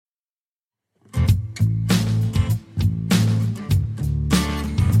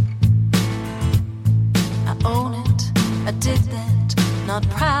Not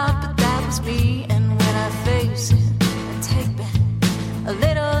proud, but that was me. And when I face it, I take back a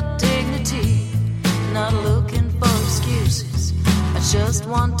little dignity. Not looking for excuses. I just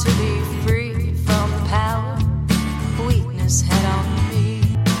want to be free from the power weakness had on me.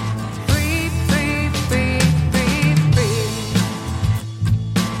 Free, free, free, free, free.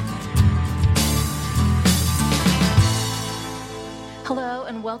 Hello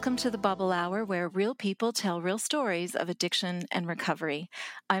and welcome to the Bubble Hour, where real people tell real stories of addiction and recovery.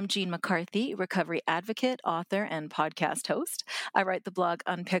 I'm Jean McCarthy, recovery advocate, author, and podcast host. I write the blog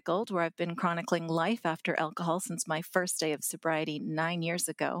Unpickled, where I've been chronicling life after alcohol since my first day of sobriety 9 years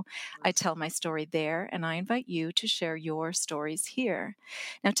ago. I tell my story there, and I invite you to share your stories here.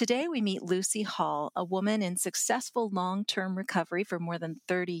 Now, today we meet Lucy Hall, a woman in successful long-term recovery for more than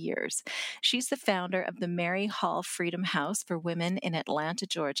 30 years. She's the founder of the Mary Hall Freedom House for Women in Atlanta,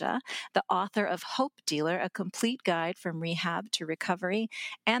 Georgia, the author of Hope Dealer, a complete guide from rehab to recovery,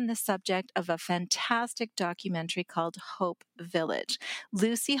 and the subject of a fantastic documentary called Hope Village.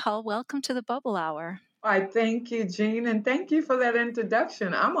 Lucy Hall, welcome to the Bubble Hour. Why, thank you, Jean, and thank you for that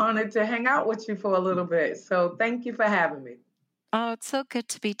introduction. I'm honored to hang out with you for a little bit, so thank you for having me. Oh, it's so good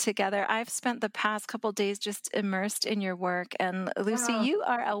to be together. I've spent the past couple of days just immersed in your work. And Lucy, you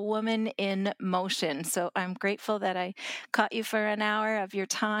are a woman in motion. So I'm grateful that I caught you for an hour of your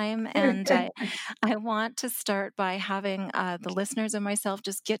time. And I want to start by having the listeners and myself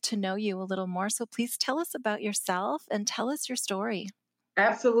just get to know you a little more. So please tell us about yourself and tell us your story.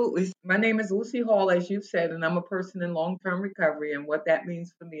 Absolutely. My name is Lucy Hall, as you've said, and I'm a person in long-term recovery. And what that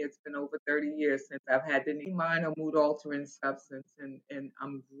means for me, it's been over 30 years since I've had any minor mood-altering substance. And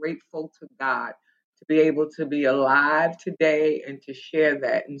I'm grateful to God to be able to be alive today and to share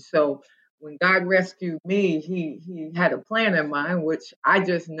that. And so when God rescued me, he had a plan in mind, which I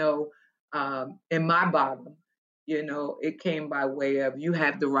just know in my bottom. It came by way of you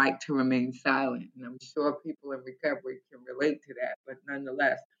have the right to remain silent. And I'm sure people in recovery can relate to that. But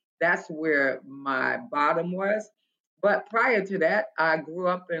nonetheless, that's where my bottom was. But prior to that, I grew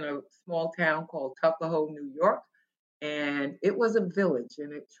up in a small town called Tuckahoe, New York. And it was a village.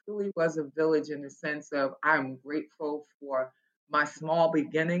 And it truly was a village in the sense of I'm grateful for my small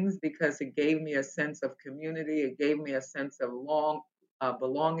beginnings because it gave me a sense of community. It gave me a sense of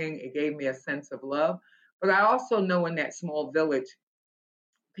belonging. It gave me a sense of love. But I also know in that small village,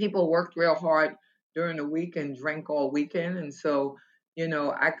 people worked real hard during the week and drank all weekend. And so,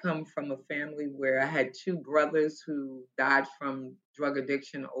 I come from a family where I had two brothers who died from drug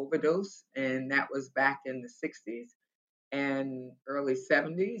addiction overdose. And that was back in the 60s and early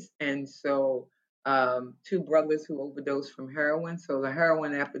 70s. And so, two brothers who overdosed from heroin. So the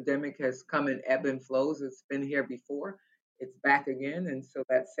heroin epidemic has come in ebb and flows. It's been here before. It's back again. And so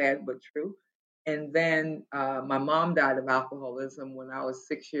that's sad but true. And then my mom died of alcoholism when I was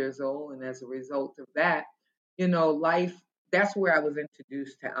 6 years old. And as a result of that, life, that's where I was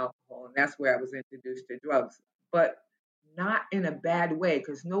introduced to alcohol and that's where I was introduced to drugs, but not in a bad way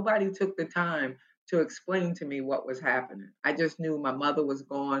because nobody took the time to explain to me what was happening. I just knew my mother was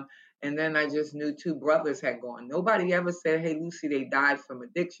gone. And then I just knew two brothers had gone. Nobody ever said, hey, Lucy, they died from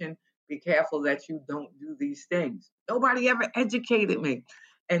addiction. Be careful that you don't do these things. Nobody ever educated me.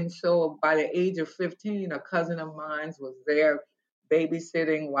 And so by the age of 15, a cousin of mine was there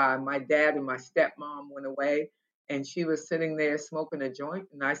babysitting while my dad and my stepmom went away. And she was sitting there smoking a joint.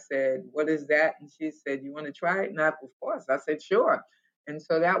 And I said, what is that? And she said, you want to try it? And of course, I said, sure. And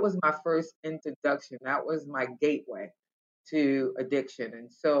so that was my first introduction. That was my gateway to addiction. And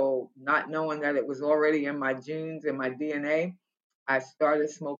so not knowing that it was already in my genes and my DNA, I started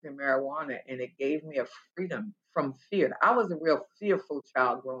smoking marijuana and it gave me a freedom from fear. I was a real fearful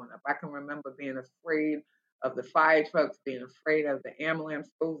child growing up. I can remember being afraid of the fire trucks, being afraid of the ambulance,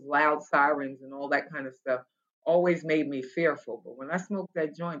 those loud sirens and all that kind of stuff always made me fearful. But when I smoked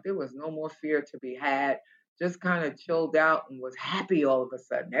that joint, there was no more fear to be had. Just kind of chilled out and was happy all of a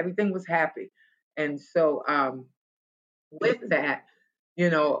sudden. Everything was happy. And so with that,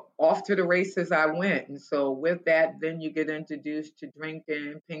 off to the races I went. And so with that, then you get introduced to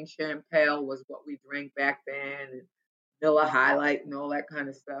drinking. Pink Champagne was what we drank back then, and Miller High Life and all that kind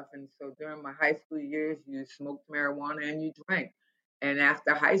of stuff. And so during my high school years, you smoked marijuana and you drank. And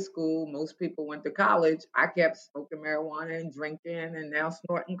after high school, most people went to college. I kept smoking marijuana and drinking and now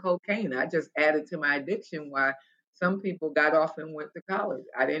snorting cocaine. I just added to my addiction while some people got off and went to college.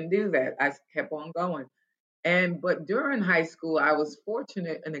 I didn't do that. I kept on going. But during high school, I was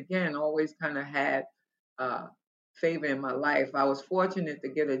fortunate, and again, always kind of had favor in my life. I was fortunate to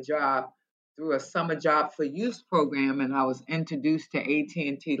get a job through a summer job for youth program, and I was introduced to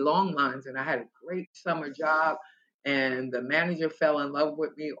AT&T Long Lines, and I had a great summer job. And the manager fell in love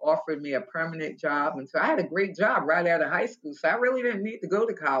with me, offered me a permanent job. And so I had a great job right out of high school. So I really didn't need to go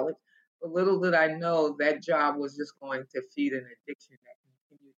to college. But little did I know that job was just going to feed an addiction that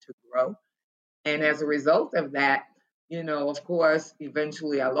continued to grow. And as a result of that, of course,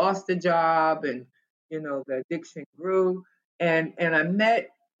 eventually I lost the job and, the addiction grew. And I met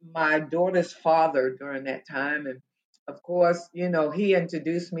my daughter's father during that time. And of course, he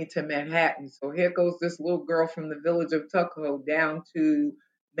introduced me to Manhattan. So here goes this little girl from the village of Tuckahoe down to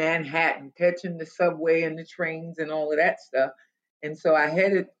Manhattan, catching the subway and the trains and all of that stuff. And so I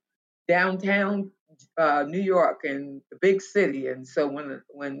headed downtown New York and the big city. And so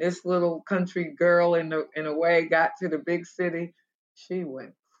when this little country girl in a way got to the big city, she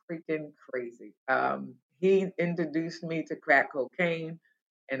went freaking crazy. He introduced me to crack cocaine,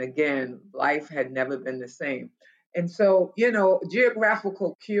 and again, life had never been the same. And so,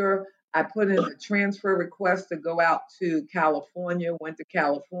 geographical cure. I put in a transfer request to go out to California. Went to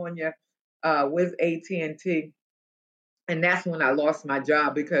California with AT&T, and that's when I lost my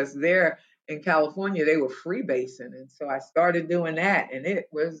job because there in California they were freebasing, and so I started doing that, and it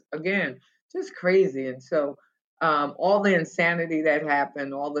was again just crazy. And so all the insanity that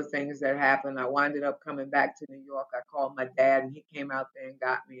happened, all the things that happened, I winded up coming back to New York. I called my dad, and he came out there and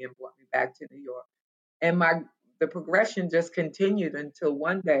got me and brought me back to New York. And the progression just continued until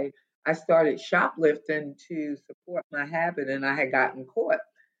one day I started shoplifting to support my habit, and I had gotten caught.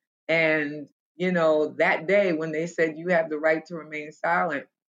 And, that day when they said you have the right to remain silent,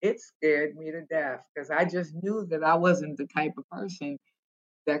 it scared me to death because I just knew that I wasn't the type of person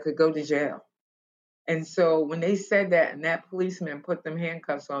that could go to jail. And so when they said that and that policeman put them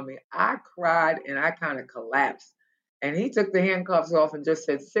handcuffs on me, I cried and I kind of collapsed. And he took the handcuffs off and just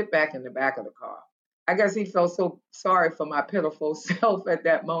said, sit back in the back of the car. I guess he felt so sorry for my pitiful self at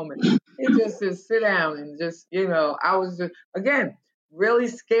that moment. He just said, sit down and just, I was just, again, really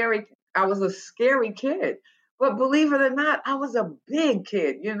scary. I was a scary kid. But believe it or not, I was a big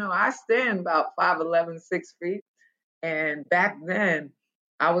kid. I stand about 5'11", 6 feet. And back then,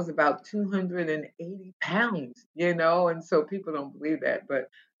 I was about 280 pounds, and so people don't believe that, but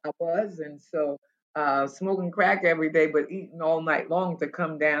I was. And so smoking crack every day, but eating all night long to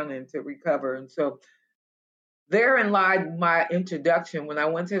come down and to recover. And so therein lied my introduction. When I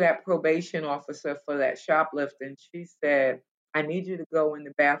went to that probation officer for that shoplifting, she said, I need you to go in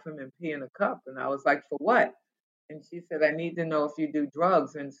the bathroom and pee in a cup. And I was like, for what? And she said, I need to know if you do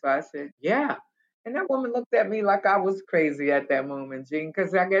drugs. And so I said, yeah. And that woman looked at me like I was crazy at that moment, Jean,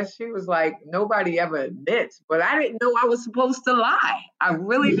 because I guess she was like, nobody ever admits. But I didn't know I was supposed to lie. I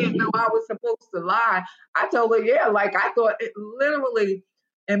really didn't know I was supposed to lie. I told her, yeah, like I thought it literally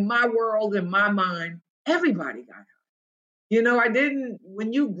in my world, in my mind, everybody got high. I didn't,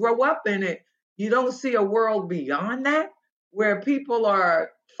 when you grow up in it, you don't see a world beyond that where people are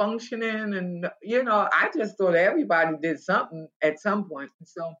functioning. And, I just thought everybody did something at some point. And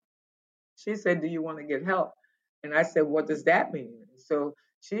so she said, do you want to get help? And I said, what does that mean? So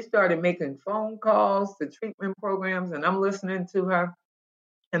she started making phone calls to treatment programs, and I'm listening to her.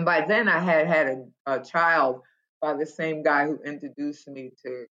 And by then I had a child by the same guy who introduced me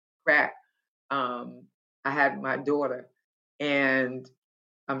to crack. I had my daughter, and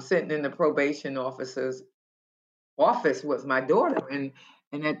I'm sitting in the probation officer's office with my daughter.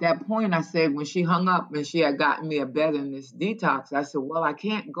 And at that point, I said, when she hung up and she had gotten me a bed in this detox, I said, well, I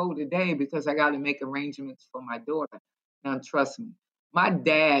can't go today because I got to make arrangements for my daughter. Now, trust me, my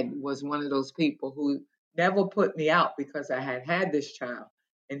dad was one of those people who never put me out because I had this child.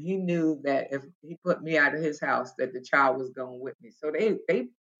 And he knew that if he put me out of his house, that the child was going with me. So they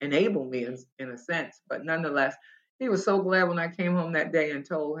enabled me in a sense. But nonetheless, he was so glad when I came home that day and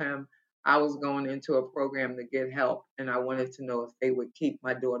told him I was going into a program to get help, and I wanted to know if they would keep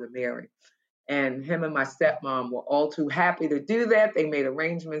my daughter Mary. And him and my stepmom were all too happy to do that. They made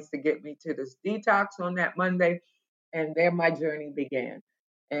arrangements to get me to this detox on that Monday, and there my journey began.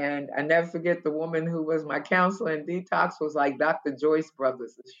 And I never forget the woman who was my counselor in detox was like Dr. Joyce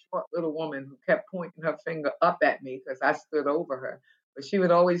Brothers, a short little woman who kept pointing her finger up at me because I stood over her. But she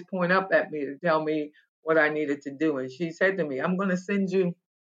would always point up at me to tell me what I needed to do. And she said to me, I'm going to send you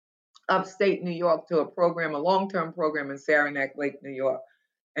upstate New York to a long-term program in Saranac Lake, New York.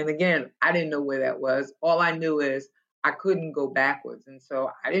 And again, I didn't know where that was. All I knew is I couldn't go backwards. And so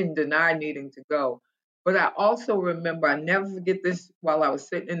I didn't deny needing to go. But I also remember, I never forget this, while I was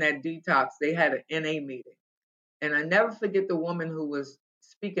sitting in that detox, they had an NA meeting. And I never forget the woman who was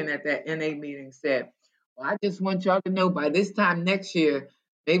speaking at that NA meeting said, well, I just want y'all to know by this time next year,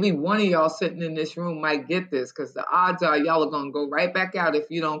 maybe one of y'all sitting in this room might get this, because the odds are y'all are going to go right back out if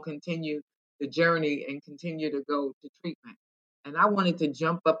you don't continue the journey and continue to go to treatment. And I wanted to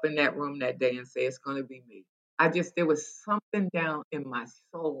jump up in that room that day and say, it's going to be me. There was something down in my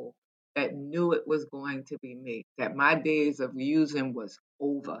soul that knew it was going to be me, that my days of using was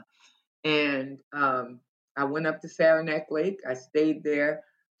over. And I went up to Saranac Lake. I stayed there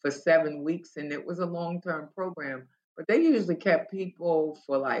for 7 weeks, and it was a long-term program. But they usually kept people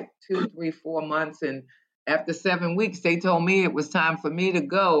for like 2, 3, 4 months. And after 7 weeks, they told me it was time for me to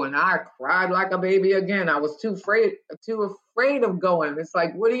go, and I cried like a baby again. I was too afraid of going. It's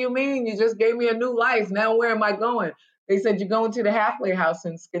like, what do you mean? You just gave me a new life. Now where am I going? They said, you're going to the halfway house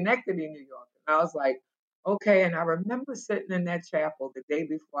in Schenectady, New York. And I was like, okay. And I remember sitting in that chapel the day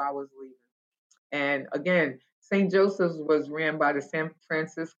before I was leaving. And again, St. Joseph's was ran by the San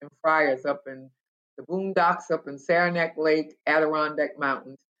Franciscan Friars up in the boondocks up in Saranac Lake, Adirondack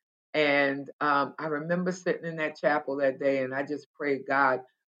Mountains. And I remember sitting in that chapel that day, and I just prayed, God,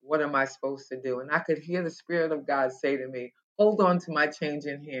 what am I supposed to do? And I could hear the Spirit of God say to me, hold on to my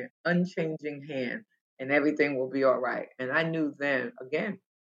unchanging hand, and everything will be all right. And I knew then, again,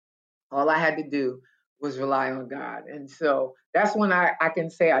 all I had to do was rely on God. And so that's when I can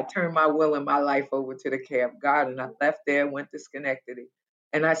say I turned my will and my life over to the care of God. And I left there, went to Schenectady.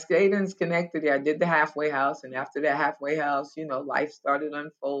 And I stayed in Schenectady. I did the halfway house. And after that halfway house, life started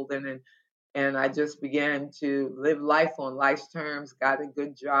unfolding. And I just began to live life on life's terms, got a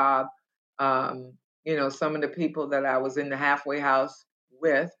good job. Some of the people that I was in the halfway house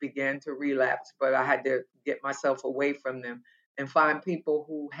with began to relapse, but I had to get myself away from them and find people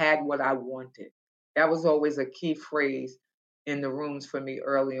who had what I wanted. That was always a key phrase in the rooms for me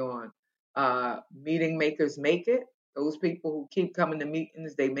early on. Meeting makers make it. Those people who keep coming to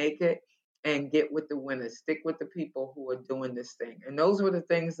meetings, they make it. And get with the winners. Stick with the people who are doing this thing. And those were the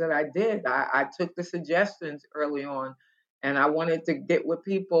things that I did. I took the suggestions early on, and I wanted to get with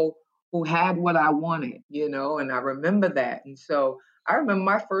people who had what I wanted, and I remember that. And so I remember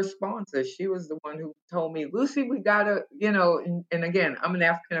my first sponsor. She was the one who told me, Lucy, we gotta, and again, I'm an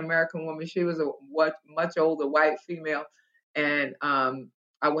African American woman. She was a much older white female. And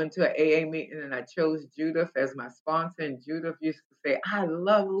I went to an AA meeting and I chose Judith as my sponsor. And Judith used to say, I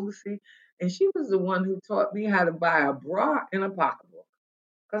love Lucy. And she was the one who taught me how to buy a bra and a pocketbook.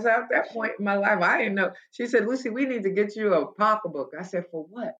 Because at that point in my life, I didn't know. She said, Lucy, we need to get you a pocketbook. I said, for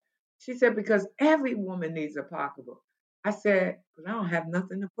what? She said, because every woman needs a pocketbook. I said, but I don't have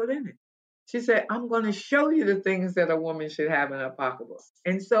nothing to put in it. She said, I'm going to show you the things that a woman should have in a pocketbook.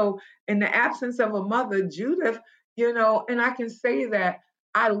 And so in the absence of a mother, Judith, and I can say that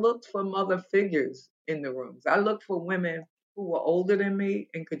I looked for mother figures in the rooms. I looked for women who were older than me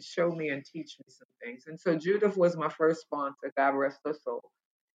and could show me and teach me some things. And so Judith was my first sponsor, God rest her soul.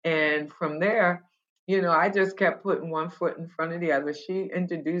 And from there, I just kept putting one foot in front of the other. She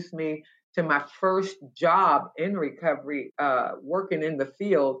introduced me to my first job in recovery, working in the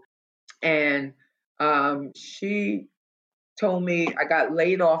field. And she told me I got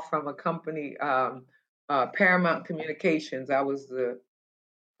laid off from a company, Paramount Communications. I was the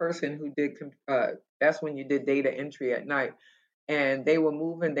person who did, that's when you did data entry at night. And they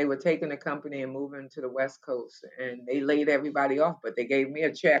were taking the company and moving to the West Coast. And they laid everybody off, but they gave me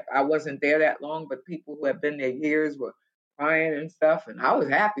a check. I wasn't there that long, but people who had been there years were crying and stuff. And I was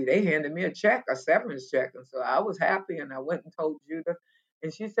happy. They handed me a check, a severance check. And so I was happy. And I went and told Judith.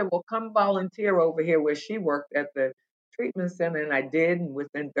 And she said, well, come volunteer over here where she worked at the treatment center. And I did. And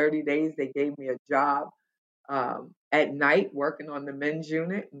within 30 days, they gave me a job at night working on the men's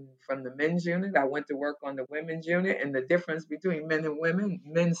unit. And from the men's unit, I went to work on the women's unit. And the difference between men and women,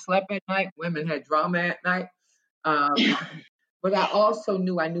 men slept at night, women had drama at night. But I also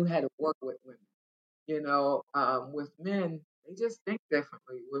knew I knew how to work with women. With men, they just think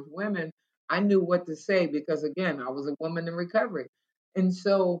differently. With women, I knew what to say because, again, I was a woman in recovery. And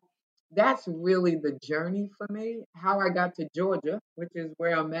so that's really the journey for me. How I got to Georgia, which is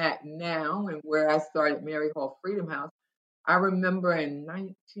where I'm at now and where I started Mary Hall Freedom House. I remember in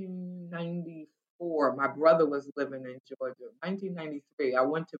 1994, my brother was living in Georgia. 1993, I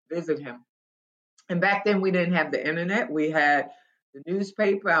went to visit him. And back then we didn't have the internet. We had the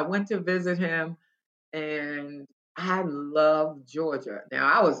newspaper. I went to visit him and I loved Georgia. Now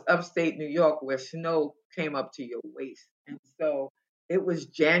I was upstate New York where snow came up to your waist. And so it was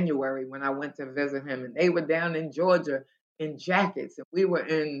January when I went to visit him, and they were down in Georgia in jackets, and we were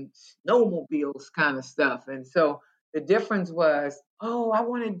in snowmobiles kind of stuff. And so the difference was, I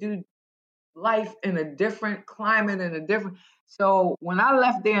want to do life in a different climate and a different. So when I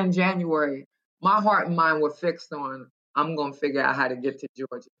left there in January, my heart and mind were fixed on, I'm going to figure out how to get to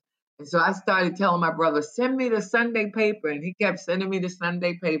Georgia. And so I started telling my brother, send me the Sunday paper. And he kept sending me the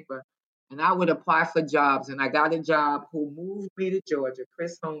Sunday paper. and I would apply for jobs. And I got a job who moved me to Georgia.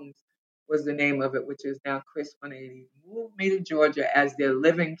 Chris Holmes was the name of it, which is now Chris 180. Moved me to Georgia as their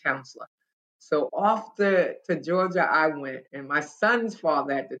living counselor. So off to Georgia I went, and my son's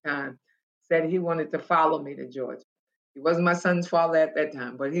father at the time said he wanted to follow me to Georgia. He wasn't my son's father at that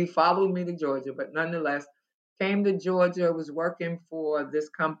time, but he followed me to Georgia. But nonetheless, came to Georgia, was working for this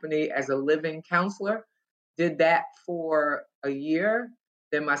company as a living counselor, did that for a year.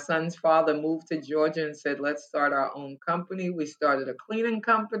 Then my son's father moved to Georgia and said, let's start our own company. We started a cleaning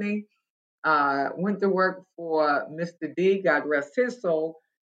company, went to work for Mr. D, God rest his soul.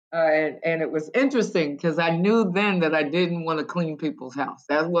 And it was interesting because I knew then that I didn't want to clean people's house.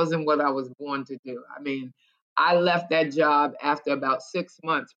 That wasn't what I was born to do. I mean, I left that job after about 6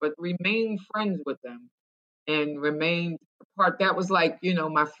 months, but remained friends with them and remained part. That was like,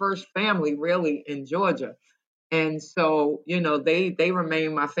 my first family really in Georgia. And so, they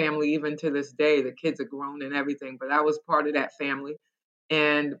remain my family even to this day. The kids are grown and everything, but I was part of that family.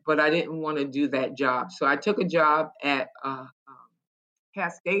 But I didn't want to do that job. So I took a job at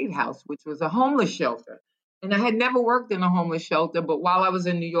Cascade House, which was a homeless shelter. And I had never worked in a homeless shelter, but while I was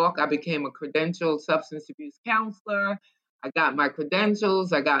in New York, I became a credentialed substance abuse counselor. I got my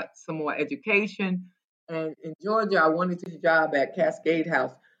credentials, I got some more education. And in Georgia, I wanted to job at Cascade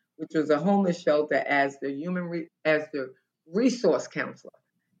House, which was a homeless shelter as the resource counselor.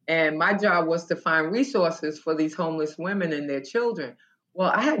 And my job was to find resources for these homeless women and their children.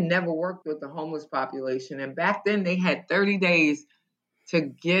 Well, I had never worked with the homeless population, and back then they had 30 days to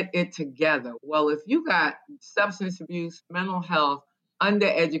get it together. Well, if you got substance abuse, mental health,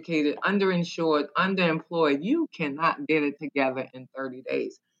 undereducated, underinsured, underemployed, you cannot get it together in 30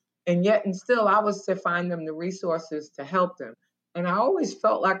 days. And yet, and still, I was to find them the resources to help them. And I always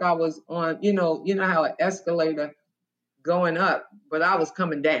felt like I was on, you know how an escalator going up, but I was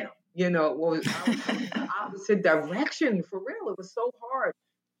coming down. I was in the opposite direction for real. It was so hard.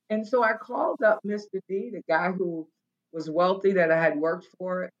 And so I called up Mr. D, the guy who was wealthy that I had worked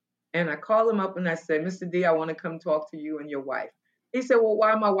for. And I called him up and I said, Mr. D, I want to come talk to you and your wife. He said, well,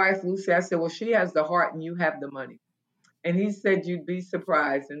 why my wife, Lucy? I said, well, she has the heart and you have the money. And he said, you'd be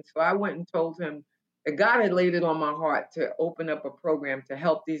surprised. And so I went and told him that God had laid it on my heart to open up a program to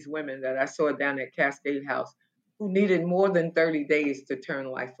help these women that I saw down at Cascade House who needed more than 30 days to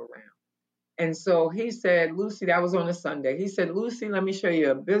turn life around. And so he said, Lucy, that was on a Sunday. He said, Lucy, let me show you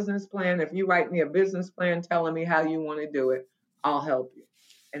a business plan. If you write me a business plan telling me how you want to do it, I'll help you.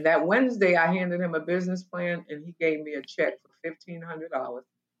 And that Wednesday, I handed him a business plan and he gave me a check for $1,500,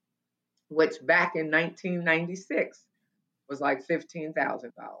 which back in 1996 was like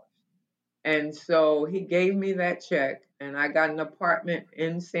 $15,000. And so he gave me that check and I got an apartment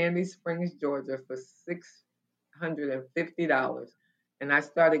in Sandy Springs, Georgia for $650. And I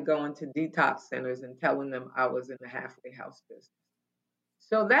started going to detox centers and telling them I was in the halfway house business.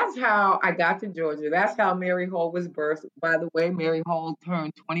 So that's how I got to Georgia. That's how Mary Hall was birthed. By the way, Mary Hall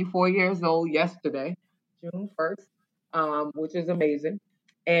turned 24 years old yesterday, June 1st, which is amazing.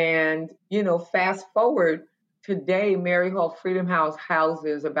 And, fast forward, today, Mary Hall Freedom House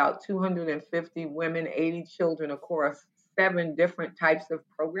houses about 250 women, 80 children across 7 different types of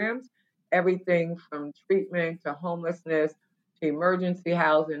programs, everything from treatment to homelessness, to emergency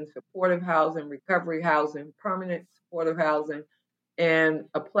housing, supportive housing, recovery housing, permanent supportive housing, and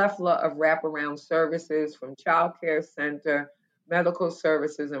a plethora of wraparound services from child care center, medical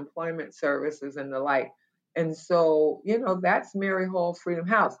services, employment services, and the like. And so, that's Mary Hall Freedom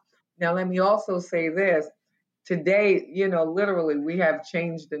House. Now, let me also say this. Today, literally, we have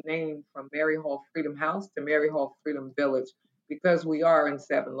changed the name from Mary Hall Freedom House to Mary Hall Freedom Village because we are in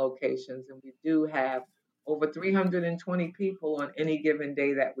 7 locations and we do have over 320 people on any given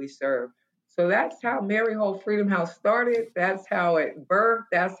day that we serve. So that's how Mary Hall Freedom House started. That's how it birthed.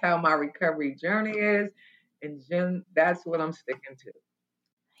 That's how my recovery journey is. And Jen, that's what I'm sticking to.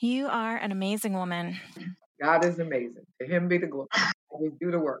 You are an amazing woman. God is amazing. To him be the glory. I just do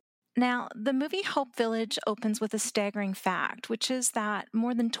the work. Now, the movie Hope Village opens with a staggering fact, which is that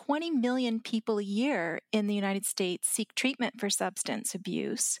more than 20 million people a year in the United States seek treatment for substance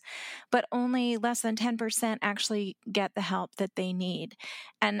abuse, but only less than 10% actually get the help that they need.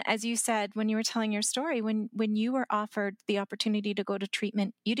 And as you said, when you were telling your story, when you were offered the opportunity to go to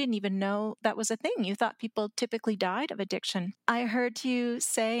treatment, you didn't even know that was a thing. You thought people typically died of addiction. I heard you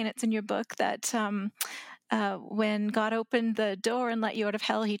say, and it's in your book, that when God opened the door and let you out of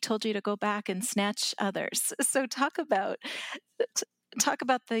hell, he told you to go back and snatch others. So talk about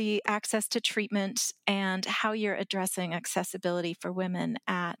the access to treatment and how you're addressing accessibility for women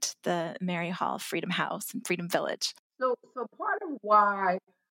at the Mary Hall Freedom House and Freedom Village. So part of why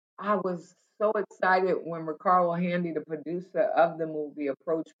I was so excited when Ricardo Handy, the producer of the movie,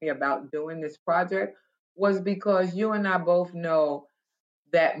 approached me about doing this project was because you and I both know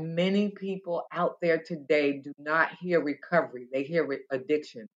that many people out there today do not hear recovery. They hear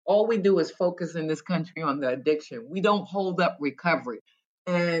addiction. All we do is focus in this country on the addiction. We don't hold up recovery.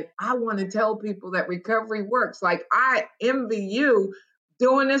 And I want to tell people that recovery works. Like, I envy you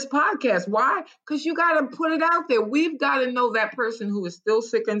doing this podcast. Why? Because you got to put it out there. We've got to know that person who is still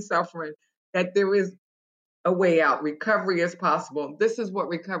sick and suffering, that there is a way out. Recovery is possible. This is what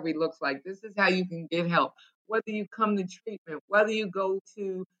recovery looks like. This is how you can get help. Whether you come to treatment, whether you go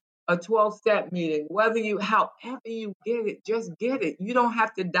to a 12-step meeting, whether you, however you get it, just get it. You don't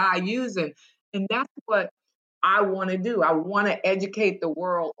have to die using. And that's what I want to do. I want to educate the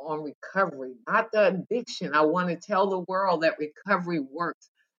world on recovery, not the addiction. I want to tell the world that recovery works.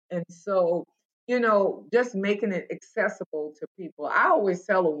 And so, just making it accessible to people. I always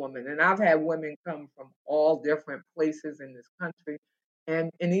tell a woman, and I've had women come from all different places in this country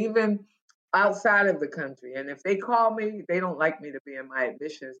and even outside of the country. And if they call me, they don't like me to be in my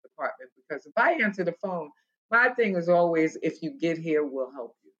admissions department because if I answer the phone, my thing is always, if you get here, we'll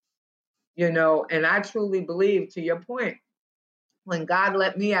help you. And I truly believe, to your point, when God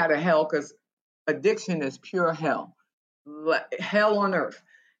let me out of hell, because addiction is pure hell, hell on earth.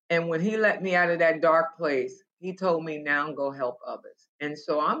 And when he let me out of that dark place, he told me, now go help others. And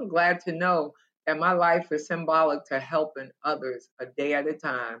so I'm glad to know that my life is symbolic to helping others a day at a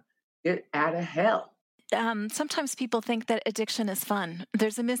time get out of hell. Sometimes people think that addiction is fun.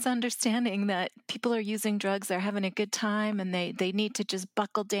 There's a misunderstanding that people are using drugs, they're having a good time, and they need to just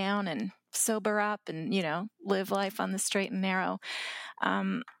buckle down and sober up and, live life on the straight and narrow.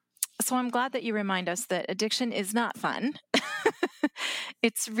 So I'm glad that you remind us that addiction is not fun.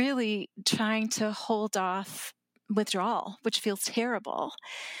 It's really trying to hold off withdrawal, which feels terrible.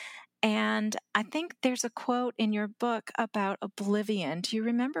 And I think there's a quote in your book about oblivion. Do you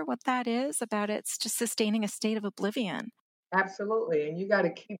remember what that is? About it's just sustaining a state of oblivion. Absolutely. And you got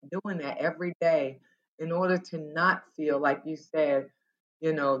to keep doing that every day in order to not feel, like you said,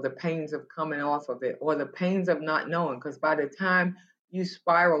 the pains of coming off of it or the pains of not knowing. Because by the time you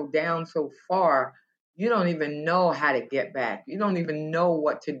spiral down so far, you don't even know how to get back. You don't even know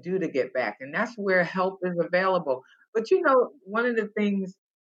what to do to get back. And that's where help is available. But one of the things,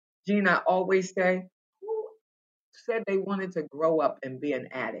 Gina, I always say, who said they wanted to grow up and be an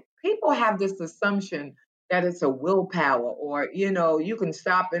addict? People have this assumption that it's a willpower or, you can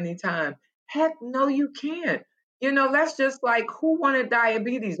stop anytime. Heck, no, you can't. That's just like who wanted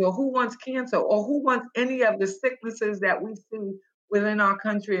diabetes or who wants cancer or who wants any of the sicknesses that we see within our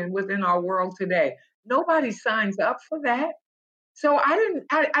country and within our world today. Nobody signs up for that. So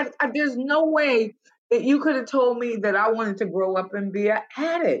there's no way that you could have told me that I wanted to grow up and be an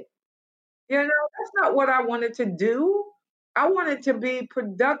addict. That's not what I wanted to do. I wanted to be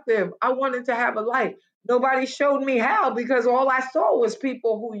productive. I wanted to have a life. Nobody showed me how because all I saw was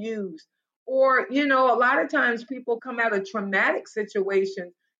people who used. Or, a lot of times people come out of traumatic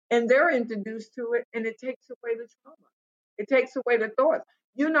situations and they're introduced to it and it takes away the trauma. It takes away the thoughts.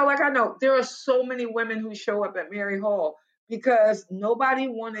 Like I know there are so many women who show up at Mary Hall because nobody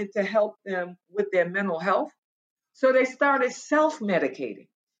wanted to help them with their mental health. So they started self-medicating.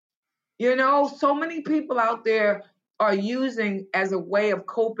 So many people out there are using as a way of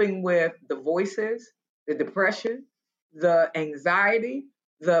coping with the voices, the depression, the anxiety,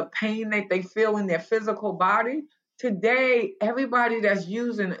 the pain that they feel in their physical body. Today, everybody that's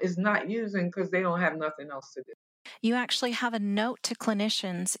using is not using because they don't have nothing else to do. You actually have a note to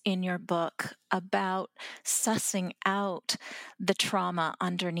clinicians in your book about sussing out the trauma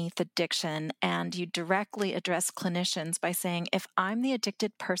underneath addiction. And you directly address clinicians by saying, if I'm the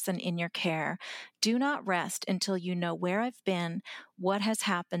addicted person in your care, do not rest until you know where I've been, what has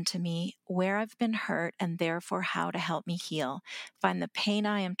happened to me, where I've been hurt, and therefore how to help me heal. Find the pain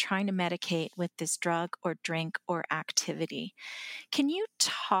I am trying to medicate with this drug or drink or activity. Can you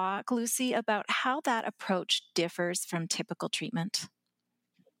talk, Lucy, about how that approach differs from typical treatment?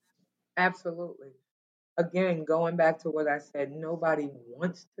 Absolutely. Again, going back to what I said, nobody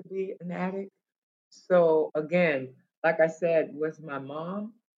wants to be an addict. So again, like I said, with my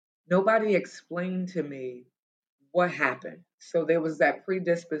mom, nobody explained to me what happened. So there was that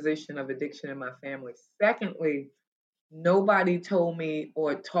predisposition of addiction in my family. Secondly, nobody told me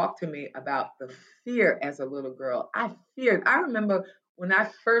or talked to me about the fear as a little girl. I feared. I remember when I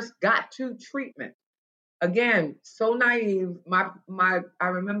first got to treatment. Again, so naive. I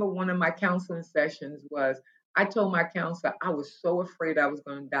remember one of my counseling sessions was I told my counselor I was so afraid I was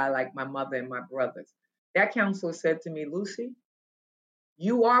going to die like my mother and my brothers. That counselor said to me, Lucy,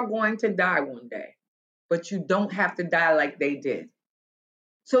 You are going to die one day, but you don't have to die like they did.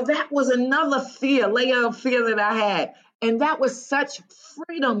 So that was another layer of fear that I had. And that was such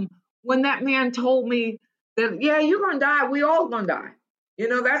freedom when that man told me that, yeah, you're going to die. We all going to die.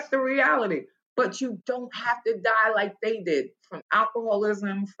 That's the reality. But you don't have to die like they did from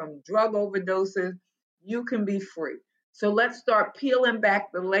alcoholism, from drug overdoses. You can be free. So let's start peeling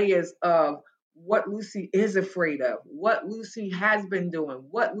back the layers of what Lucy is afraid of, what Lucy has been doing,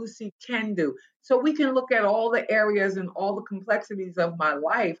 what Lucy can do. So we can look at all the areas and all the complexities of my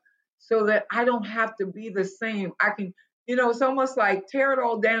life so that I don't have to be the same. I can, it's almost like tear it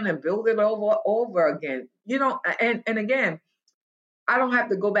all down and build it over again. And again, I don't have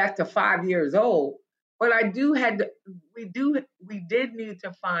to go back to 5 years old, but we did need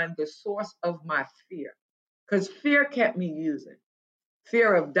to find the source of my fear, because fear kept me using.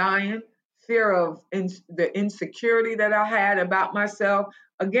 Fear of dying, fear of the insecurity that I had about myself.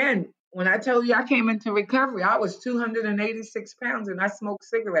 Again, when I tell you I came into recovery, I was 286 pounds and I smoked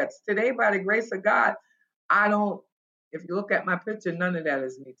cigarettes. Today, by the grace of God, I don't, if you look at my picture, none of that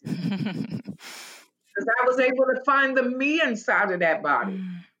is me today. Because I was able to find the me inside of that body.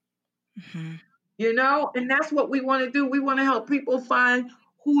 Mm-hmm. And that's what we want to do. We want to help people find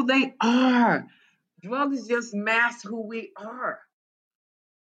who they are. Drugs just mask who we are.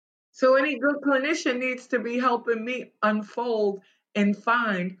 So any good clinician needs to be helping me unfold and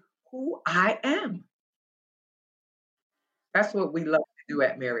find who I am. That's what we love to do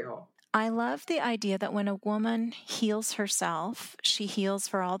at Mary Hall. I love the idea that when a woman heals herself, she heals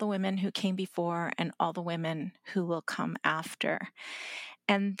for all the women who came before and all the women who will come after.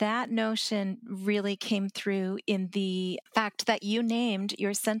 And that notion really came through in the fact that you named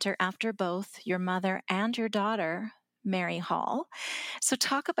your center after both your mother and your daughter, Mary Hall. So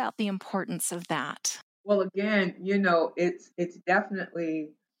talk about the importance of that. Well, again, it's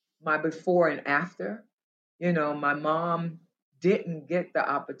definitely my before and after. My mom didn't get the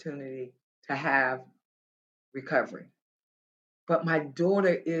opportunity to have recovery, but my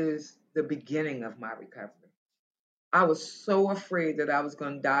daughter is the beginning of my recovery. I was so afraid that I was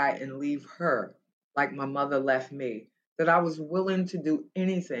going to die and leave her like my mother left me, that I was willing to do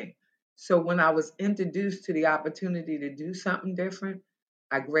anything. So when I was introduced to the opportunity to do something different,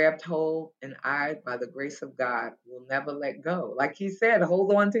 I grabbed hold, and I, by the grace of God, will never let go. Like he said,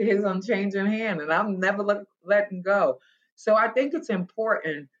 hold on to his unchanging hand, and I'm never letting go. So I think it's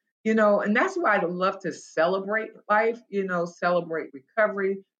important, and that's why I love to celebrate life, celebrate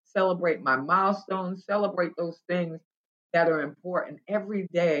recovery, celebrate my milestones, celebrate those things that are important every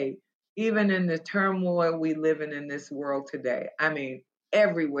day, even in the turmoil we live in this world today. I mean,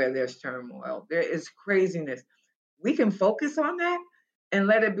 everywhere there's turmoil, there is craziness. We can focus on that and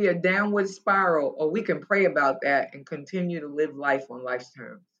let it be a downward spiral, or we can pray about that and continue to live life on life's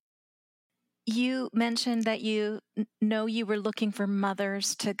terms. You mentioned that you know you were looking for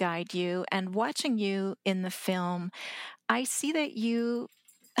mothers to guide you, and watching you in the film, I see that you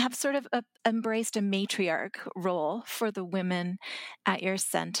have sort of embraced a matriarch role for the women at your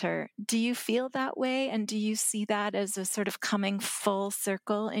center. Do you feel that way? And do you see that as a sort of coming full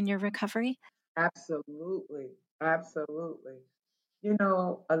circle in your recovery? Absolutely. Absolutely.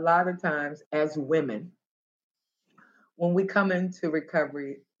 A lot of times as women, when we come into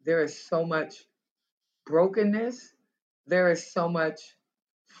recovery, there is so much brokenness. There is so much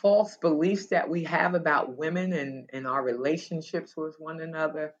false beliefs that we have about women and our relationships with one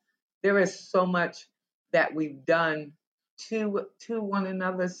another. There is so much that we've done to one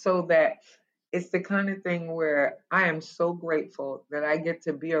another, so that it's the kind of thing where I am so grateful that I get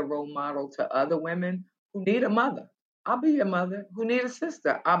to be a role model to other women who need a mother. I'll be your mother. Who need a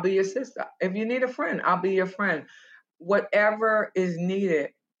sister? I'll be your sister. If you need a friend, I'll be your friend. Whatever is needed,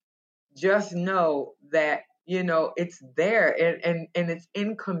 just know that it's there, and it's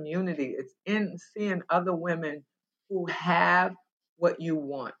in community. It's in seeing other women who have what you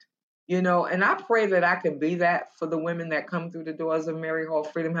want, and I pray that I can be that for the women that come through the doors of Mary Hall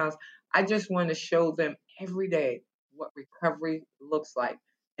Freedom House. I just want to show them every day what recovery looks like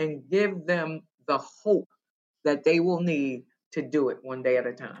and give them the hope that they will need to do it one day at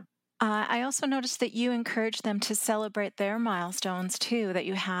a time. I also noticed that you encourage them to celebrate their milestones too, that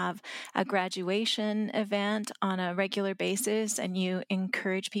you have a graduation event on a regular basis and you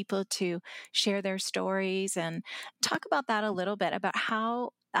encourage people to share their stories, and talk about that a little bit, about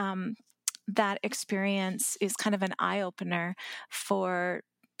how that experience is kind of an eye-opener for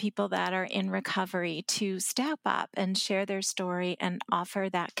people that are in recovery to step up and share their story and offer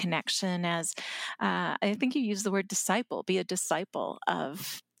that connection as, I think you use the word disciple, be a disciple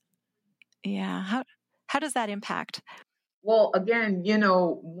of. Yeah. How does that impact? Well, again,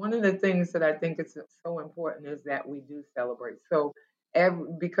 one of the things that I think is so important is that we do celebrate. So,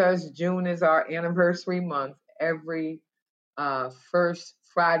 because June is our anniversary month, every first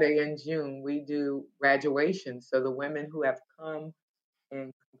Friday in June, we do graduation. So, the women who have come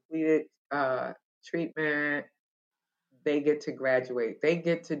and completed treatment, they get to graduate. They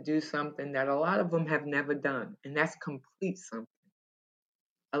get to do something that a lot of them have never done, and that's complete something.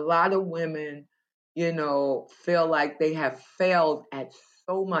 A lot of women, feel like they have failed at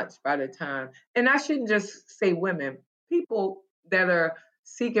so much by the time, and I shouldn't just say women, people that are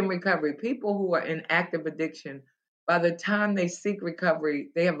seeking recovery, people who are in active addiction, by the time they seek recovery,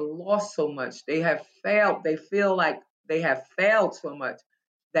 they have lost so much. They have failed. They feel like they have failed so much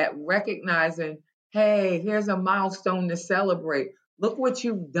that recognizing, hey, here's a milestone to celebrate. Look what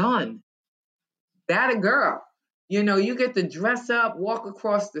you've done. That a girl. You get to dress up, walk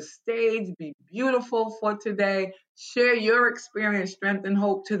across the stage, be beautiful for today, share your experience, strength, and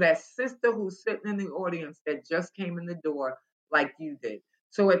hope to that sister who's sitting in the audience that just came in the door like you did.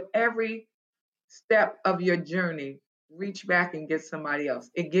 So at every step of your journey, reach back and get somebody else.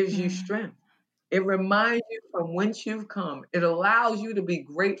 It gives you strength. It reminds you from whence you've come. It allows you to be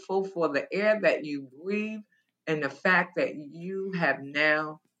grateful for the air that you breathe and the fact that you have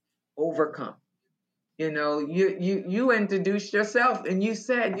now overcome. You introduced yourself and you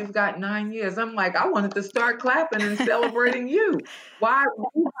said you've got 9 years. I'm like, I wanted to start clapping and celebrating you. Why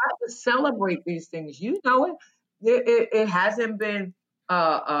we have to celebrate these things? You know it. It hasn't been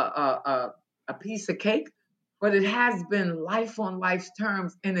a piece of cake, but it has been life on life's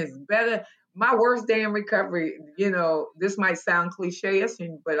terms, and it's better. My worst day in recovery, this might sound cliche,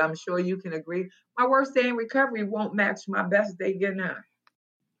 but I'm sure you can agree. My worst day in recovery won't match my best day getting high.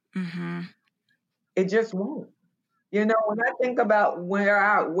 Mm-hmm. It just won't. When I think about where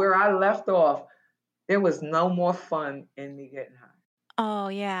I left off, there was no more fun in me getting high. Oh,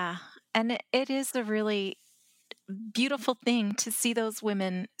 yeah. And it is a really beautiful thing to see those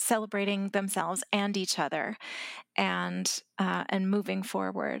women celebrating themselves and each other and moving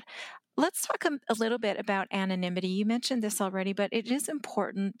forward. Let's talk a little bit about anonymity. You mentioned this already, but it is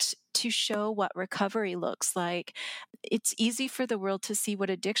important to show what recovery looks like. It's easy for the world to see what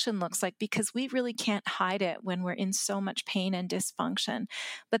addiction looks like because we really can't hide it when we're in so much pain and dysfunction.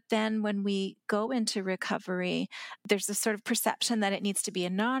 But then when we go into recovery, there's this sort of perception that it needs to be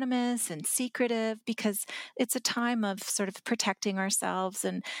anonymous and secretive because it's a time of sort of protecting ourselves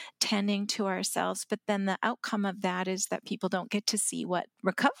and tending to ourselves. But then the outcome of that is that people don't get to see what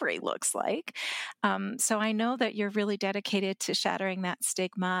recovery looks like. So I know that you're really dedicated to shattering that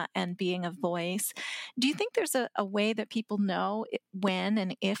stigma and being a voice. Do you think there's a way that people know when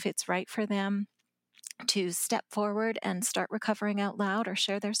and if it's right for them to step forward and start recovering out loud or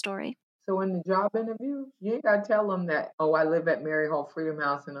share their story? So in the job interview, you ain't gotta tell them that, oh, I live at Mary Hall Freedom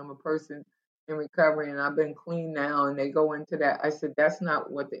House and I'm a person in recovery and I've been clean now, and they go into that. I said that's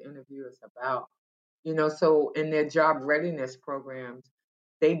not what the interview is about. So in their job readiness programs,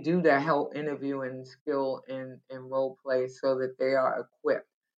 they do the health interview and skill and role play so that they are equipped.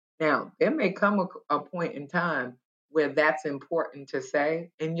 Now, there may come a point in time where that's important to say,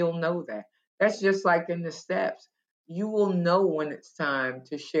 and you'll know that. That's just like in the steps. You will know when it's time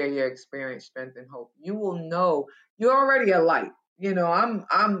to share your experience, strength, and hope. You will know you're already a light.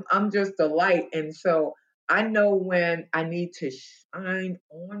 I'm just a light, and so I know when I need to shine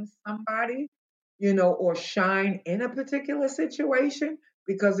on somebody, or shine in a particular situation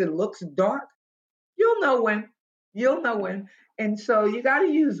because it looks dark. You'll know when. You'll know when. And so you got to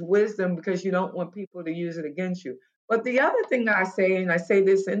use wisdom because you don't want people to use it against you. But the other thing I say, and I say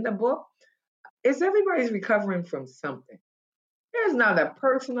this in the book, is everybody's recovering from something. There's not a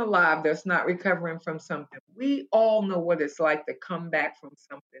person alive that's not recovering from something. We all know what it's like to come back from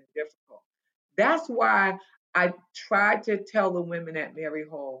something difficult. That's why I try to tell the women at Mary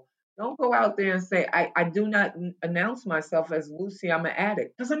Hall, don't go out there and say, I do not announce myself as Lucy, I'm an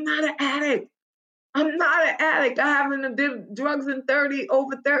addict. Because I'm not an addict. I'm not an addict. I haven't did drugs in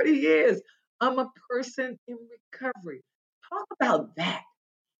over 30 years. I'm a person in recovery. Talk about that.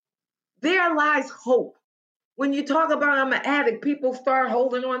 There lies hope. When you talk about I'm an addict, people start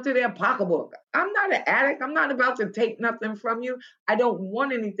holding on to their pocketbook. I'm not an addict. I'm not about to take nothing from you. I don't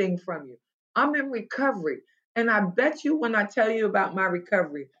want anything from you. I'm in recovery. And I bet you when I tell you about my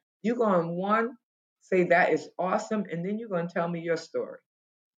recovery, you're going to, one, say that is awesome. And then you're going to tell me your story.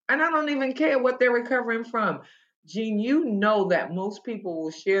 And I don't even care what they're recovering from. Jean, you know that most people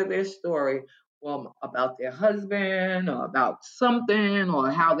will share their story, well, about their husband or about something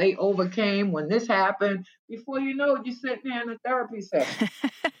or how they overcame when this happened. Before you know it, you're sitting there in a therapy session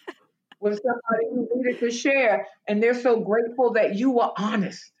with somebody who needed to share, and they're so grateful that you were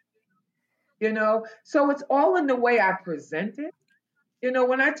honest, you know? So it's all in the way I present it. You know,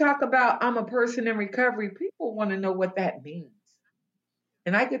 when I talk about I'm a person in recovery, people want to know what that means.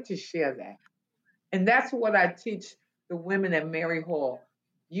 And I get to share that. And that's what I teach the women at Mary Hall.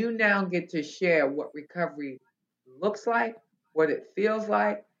 You now get to share what recovery looks like, what it feels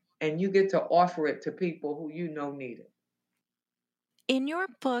like, and you get to offer it to people who you know need it. In your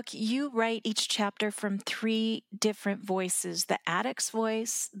book, you write each chapter from 3 different voices: the addict's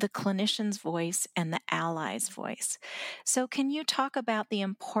voice, the clinician's voice, and the ally's voice. So, can you talk about the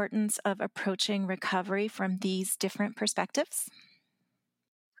importance of approaching recovery from these different perspectives?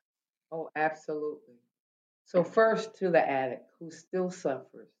 Oh, absolutely. So, first to the addict who still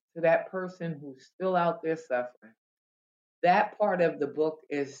suffers, to that person who's still out there suffering. That part of the book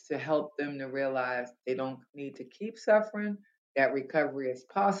is to help them to realize they don't need to keep suffering, that recovery is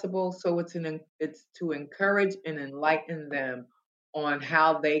possible. So it's to encourage and enlighten them on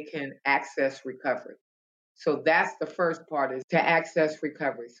how they can access recovery. So that's the first part, is to access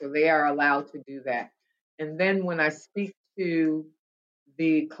recovery. So they are allowed to do that. And then when I speak to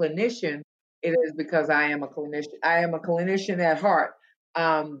the clinician, it is because I am a clinician. I am a clinician at heart.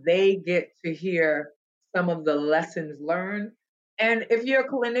 They get to hear some of the lessons learned. And if you're a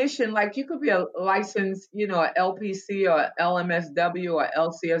clinician, like you could be a licensed, you know, a LPC or LMSW or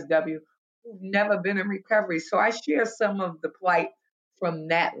LCSW who've never been in recovery. So I share some of the plight from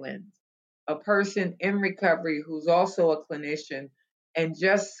that lens. A person in recovery who's also a clinician, and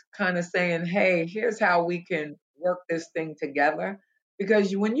just kind of saying, hey, here's how we can work this thing together,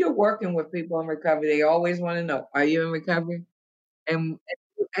 because when you're working with people in recovery, they always want to know, are you in recovery? And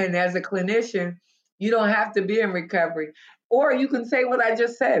and as a clinician, you don't have to be in recovery. Or you can say what I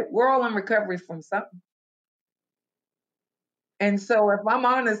just said. We're all in recovery from something. And so if I'm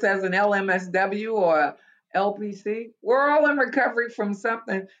honest, as an LMSW or LPC, we're all in recovery from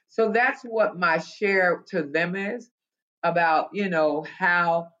something. So that's what my share to them is about, you know,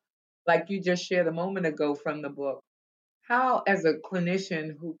 how, like you just shared a moment ago from the book, how, as a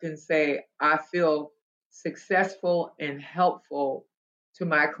clinician who can say, I feel successful and helpful to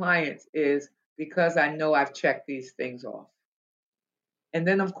my clients, is because I know I've checked these things off. And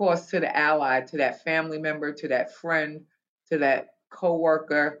then, of course, to the ally, to that family member, to that friend, to that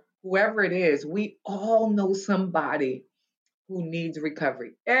coworker, whoever it is, we all know somebody who needs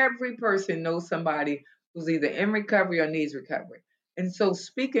recovery. Every person knows somebody who's either in recovery or needs recovery. And so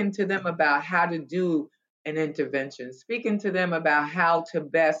speaking to them about how to do an intervention, speaking to them about how to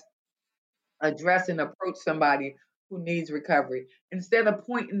best address and approach somebody who needs recovery, instead of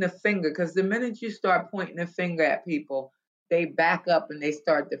pointing the finger, because the minute you start pointing the finger at people, they back up and they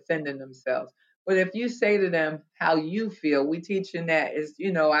start defending themselves. But if you say to them how you feel, we teach in that is,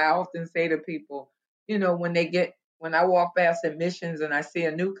 you know, I often say to people, you know, when I walk past admissions and I see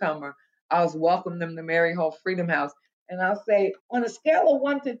a newcomer, I was welcome them to Mary Hall Freedom House. And I'll say, on a scale of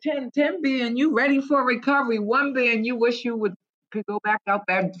 1 to 10, 10 being you ready for recovery, 1 being you wish you would could go back out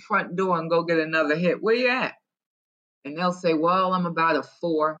that front door and go get another hit. Where you at? And they'll say, well, I'm about a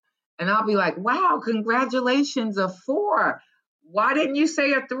 4. And I'll be like, wow, congratulations, a 4. Why didn't you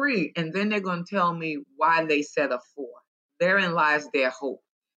say a 3? And then they're going to tell me why they said a 4. Therein lies their hope.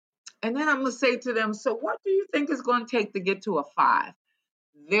 And then I'm going to say to them, so what do you think it's going to take to get to a 5?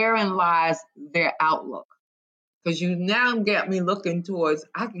 Therein lies their outlook. Because you now get me looking towards,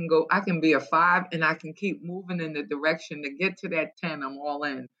 I can be a 5 and I can keep moving in the direction to get to that 10. I'm all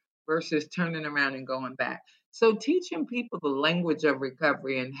in, versus turning around and going back. So teaching people the language of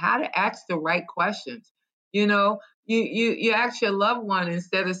recovery and how to ask the right questions. You know, you ask your loved one,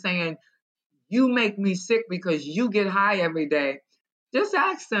 instead of saying, you make me sick because you get high every day. Just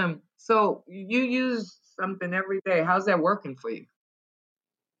ask them, so you use something every day. How's that working for you?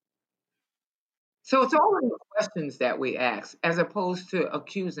 So it's all in the questions that we ask, as opposed to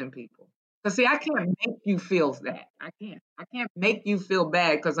accusing people. Because see, I can't make you feel that. I can't. I can't make you feel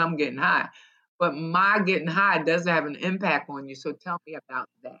bad because I'm getting high. But my getting high does have an impact on you. So tell me about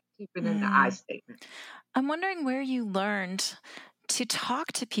that. Keep it in the I statement. I'm wondering where you learned to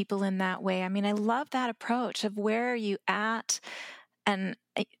talk to people in that way. I mean, I love that approach of where are you at, and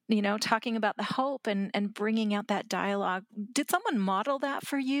talking about the hope and bringing out that dialogue. Did someone model that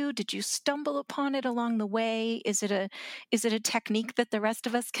for you? Did you stumble upon it along the way? Is it a technique that the rest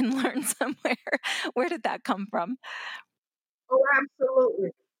of us can learn somewhere? Where did that come from? Oh, absolutely.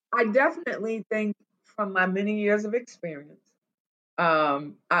 I definitely think from my many years of experience.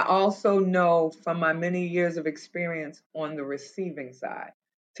 I also know from my many years of experience on the receiving side.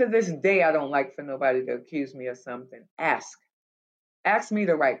 To this day, I don't like for nobody to accuse me of something. Ask me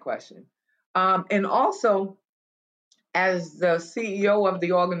the right question. And also, as the CEO of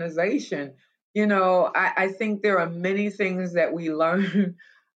the organization, I think there are many things that we learn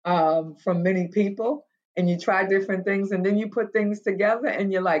from many people, and you try different things, and then you put things together,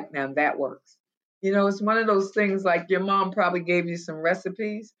 and you're like, now that works. It's one of those things like your mom probably gave you some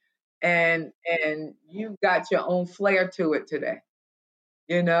recipes, and you got your own flair to it today.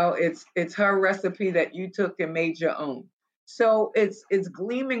 It's her recipe that you took and made your own. So it's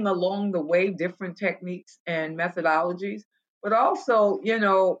gleaming along the way different techniques and methodologies, but also,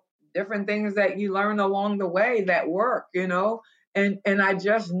 different things that you learn along the way that work. And I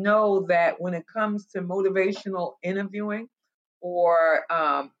just know that when it comes to motivational interviewing or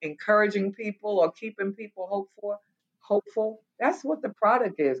encouraging people or keeping people hopeful, that's what the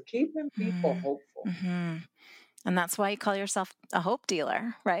product is, keeping people hopeful. Mm-hmm. And that's why you call yourself a hope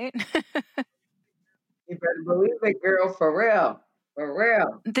dealer, right? You better believe it, girl, for real. For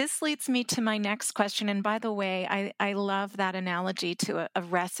real. This leads me to my next question. And by the way, I love that analogy to a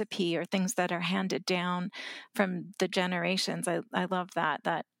recipe or things that are handed down from the generations. I love that.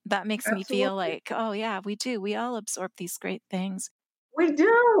 That makes me feel Absolutely. like, oh yeah, we do. We all absorb these great things. We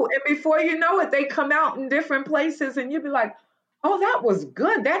do. And before you know it, they come out in different places and you'll be like, oh, that was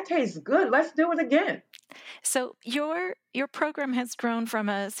good. That tastes good. Let's do it again. So your program has grown from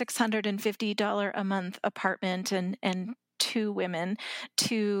a $650 a month apartment and two women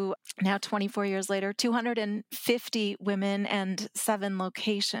to now 24 years later 250 women and 7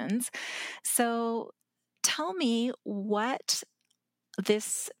 locations. So tell me what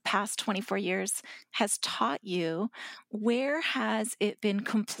this past 24 years has taught you. Where has it been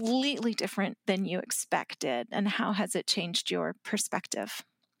completely different than you expected, and how has it changed your perspective?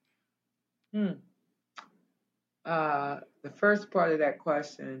 Hmm. The first part of that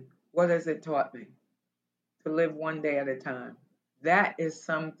question, what has it taught me? To live one day at a time. That is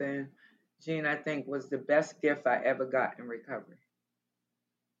something, Jean, I think was the best gift I ever got in recovery.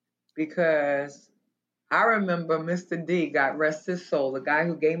 Because I remember Mr. D, God rest his soul, the guy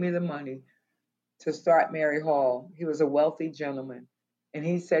who gave me the money to start Mary Hall. He was a wealthy gentleman. And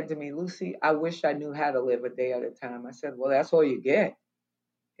he said to me, Lucy, I wish I knew how to live a day at a time. I said, well, that's all you get.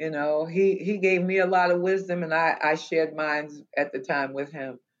 He gave me a lot of wisdom, and I shared mine at the time with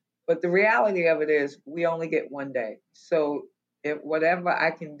him. But the reality of it is we only get one day. So if whatever I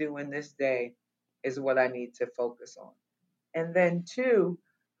can do in this day is what I need to focus on. And then two,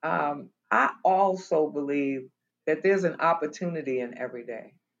 I also believe that there's an opportunity in every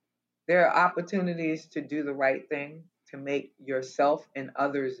day. There are opportunities to do the right thing, to make yourself and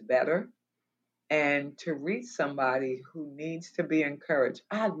others better, and to reach somebody who needs to be encouraged.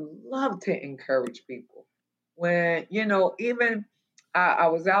 I love to encourage people. When, even I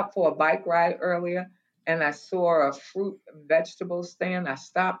was out for a bike ride earlier and I saw a fruit and vegetable stand. I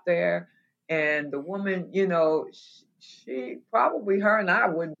stopped there, and the woman, she probably, her and I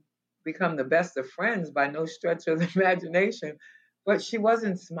would become the best of friends by no stretch of the imagination, but she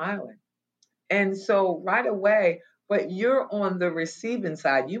wasn't smiling. And so right away, but you're on the receiving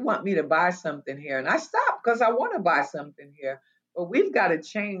side. You want me to buy something here. And I stopped because I want to buy something here. But we've got to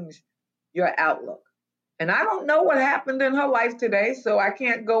change your outlook. And I don't know what happened in her life today. So I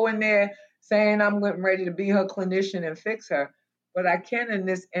can't go in there saying I'm getting ready to be her clinician and fix her. But I can, in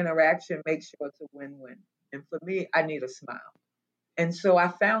this interaction, make sure it's a win win. And for me, I need a smile. And so I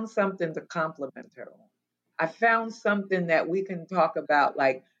found something to compliment her on. I found something that we can talk about,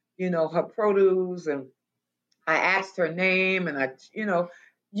 like, her produce. And I asked her name, and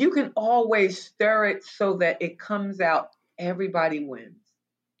you can always stir it so that it comes out, everybody wins.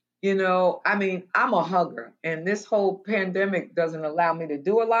 I mean, I'm a hugger, and this whole pandemic doesn't allow me to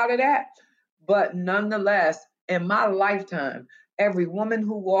do a lot of that. But nonetheless, in my lifetime, every woman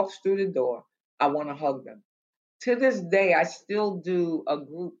who walks through the door, I want to hug them. To this day, I still do a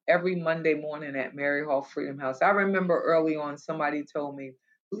group every Monday morning at Mary Hall Freedom House. I remember early on somebody told me,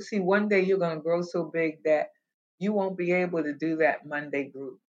 Lucy, one day you're going to grow so big that you won't be able to do that Monday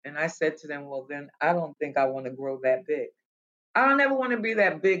group. And I said to them, well, then I don't think I want to grow that big. I don't ever want to be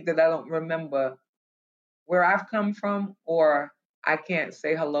that big that I don't remember where I've come from, or I can't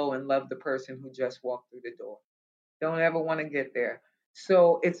say hello and love the person who just walked through the door. Don't ever want to get there.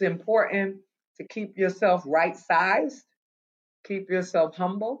 So it's important to keep yourself right sized, keep yourself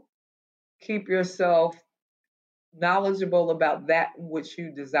humble, keep yourself knowledgeable about that which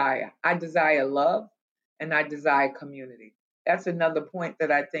you desire. I desire love and I desire community. That's another point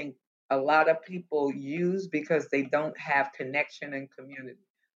that I think a lot of people use because they don't have connection and community.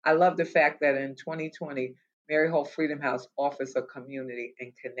 I love the fact that in 2020, Mary Hall Freedom House offers a community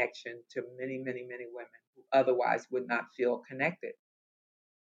and connection to many, many, many women who otherwise would not feel connected.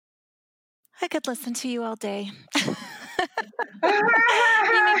 I could listen to you all day.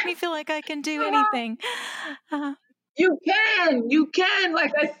 You make me feel like I can do anything. You can.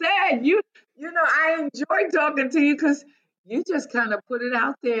 Like I said, I enjoy talking to you because you just kind of put it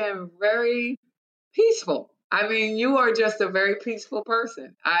out there and very peaceful. I mean, you are just a very peaceful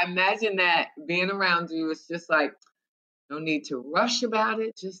person. I imagine that being around you is just like, no need to rush about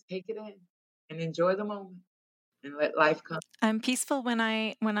it. Just take it in and enjoy the moment and let life come. I'm peaceful when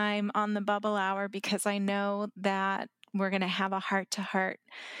I'm on the bubble hour because I know that we're going to have a heart-to-heart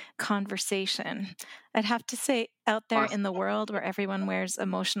conversation. I'd have to say, out there in the world where everyone wears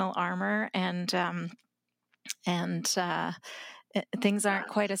emotional armor and things aren't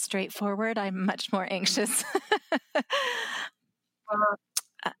quite as straightforward, I'm much more anxious.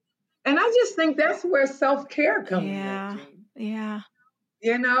 And I just think that's where self-care comes in, Jean. Yeah.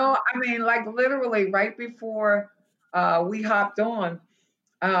 I mean, like literally right before we hopped on,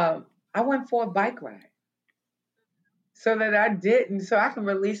 I went for a bike ride so that so I can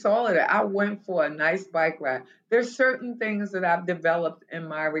release all of that. I went for a nice bike ride. There's certain things that I've developed in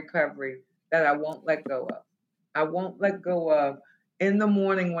my recovery that I won't let go of. I won't let go of in the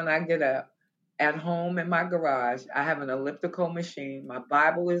morning when I get up. At home in my garage, I have an elliptical machine. My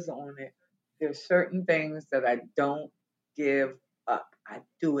Bible is on it. There's certain things that I don't give up. I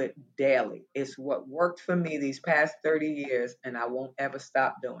do it daily. It's what worked for me these past 30 years, and I won't ever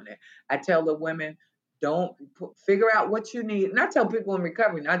stop doing it. I tell the women, figure out what you need. And I tell people in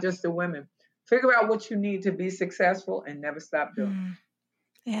recovery, not just the women, figure out what you need to be successful and never stop doing it.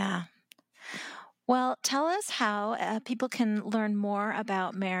 Yeah. Well, tell us how people can learn more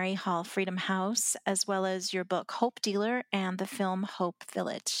about Mary Hall Freedom House, as well as your book, Hope Dealer, and the film Hope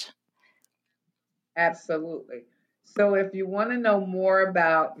Village. Absolutely. So if you want to know more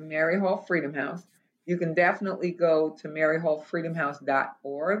about Mary Hall Freedom House, you can definitely go to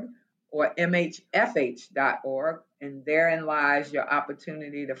maryhallfreedomhouse.org or mhfh.org, and therein lies your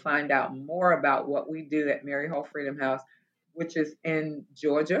opportunity to find out more about what we do at Mary Hall Freedom House, which is in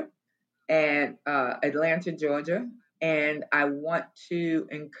Georgia and Atlanta, Georgia. And I want to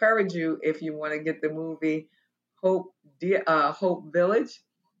encourage you, if you want to get the movie Hope Village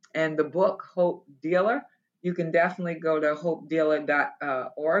and the book Hope Dealer, you can definitely go to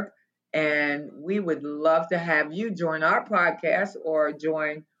hopedealer.org. And we would love to have you join our podcast or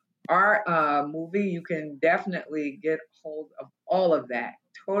join our movie. You can definitely get hold of all of that.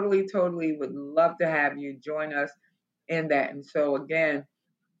 Totally would love to have you join us in that. And so again,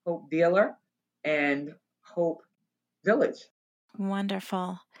 Hope Dealer and Hope Village.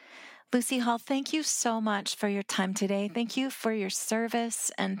 Wonderful. Lucy Hall, thank you so much for your time today. Thank you for your service,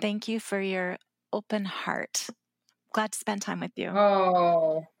 and thank you for your open heart. Glad to spend time with you.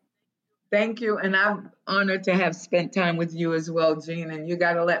 Oh, thank you. And I'm honored to have spent time with you as well, Jean. And you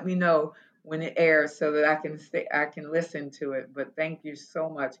got to let me know when it airs so that I can listen to it. But thank you so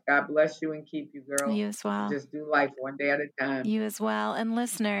much. God bless you and keep you, girl. You as well. Just do life one day at a time. You as well. And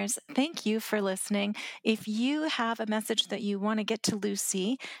listeners, thank you for listening. If you have a message that you want to get to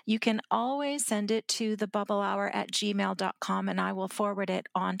Lucy, you can always send it to thebubblehour@gmail.com, and I will forward it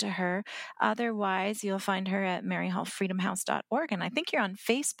on to her. Otherwise, you'll find her at maryhallfreedomhouse.org. And I think you're on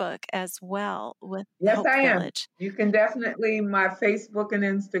Facebook as well with Hope Village. You can definitely, my Facebook and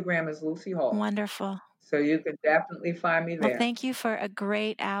Instagram is Lucy Hall. Wonderful. So you can definitely find me there. Well, thank you for a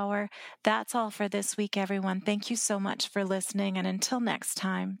great hour. That's all for this week, everyone. Thank you so much for listening. And until next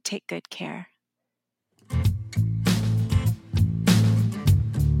time, take good care.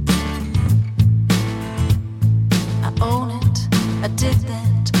 I own it. I did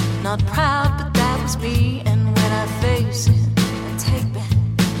that. Not proud, but that was me. And when I face it, I take back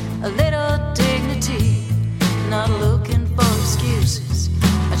a little dignity. Not looking for excuses.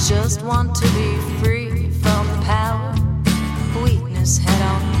 I just want to be free from the power weakness had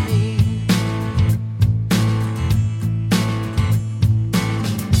on me.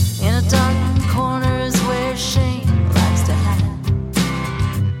 In a dark corner is where shame likes to hide.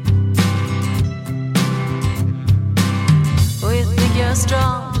 Oh, you think you're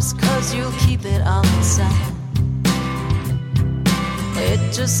strong just 'cause you'll keep it all inside.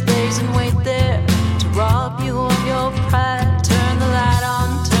 It just stays and wait there to rob you of your pride. Turn the light on,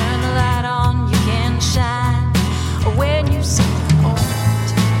 you can shine. When you say, oh,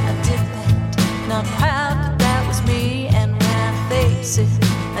 I did that, not proud, but that was me. And when I face it,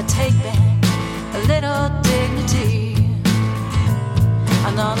 I take back a little dignity.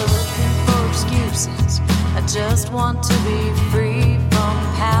 I'm not looking for excuses, I just want to be free from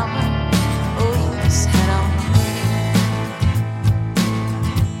power. Oh, this head on me.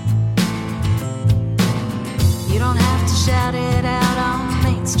 You don't have to shout it out on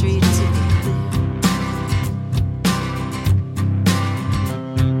Main Street to be clear.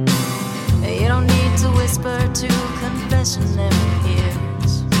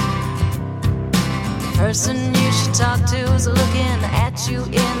 person you should talk to is looking at you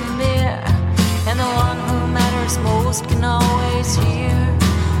in the mirror, and the one who matters most can always hear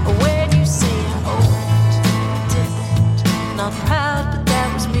when you say old, different, not proud, but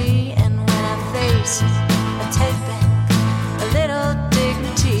that was me. And when I face it, I take back a little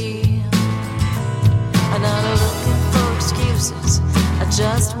dignity. I'm not looking for excuses, I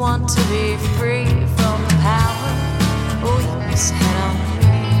just want to be free from the power you had on me.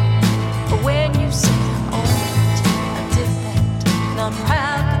 When you say old, different, not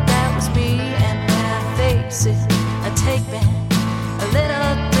proud, but that was me. And when I face it, I take back a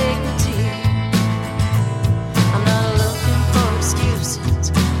little dignity. I'm not looking for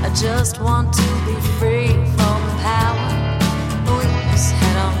excuses, I just want to be free.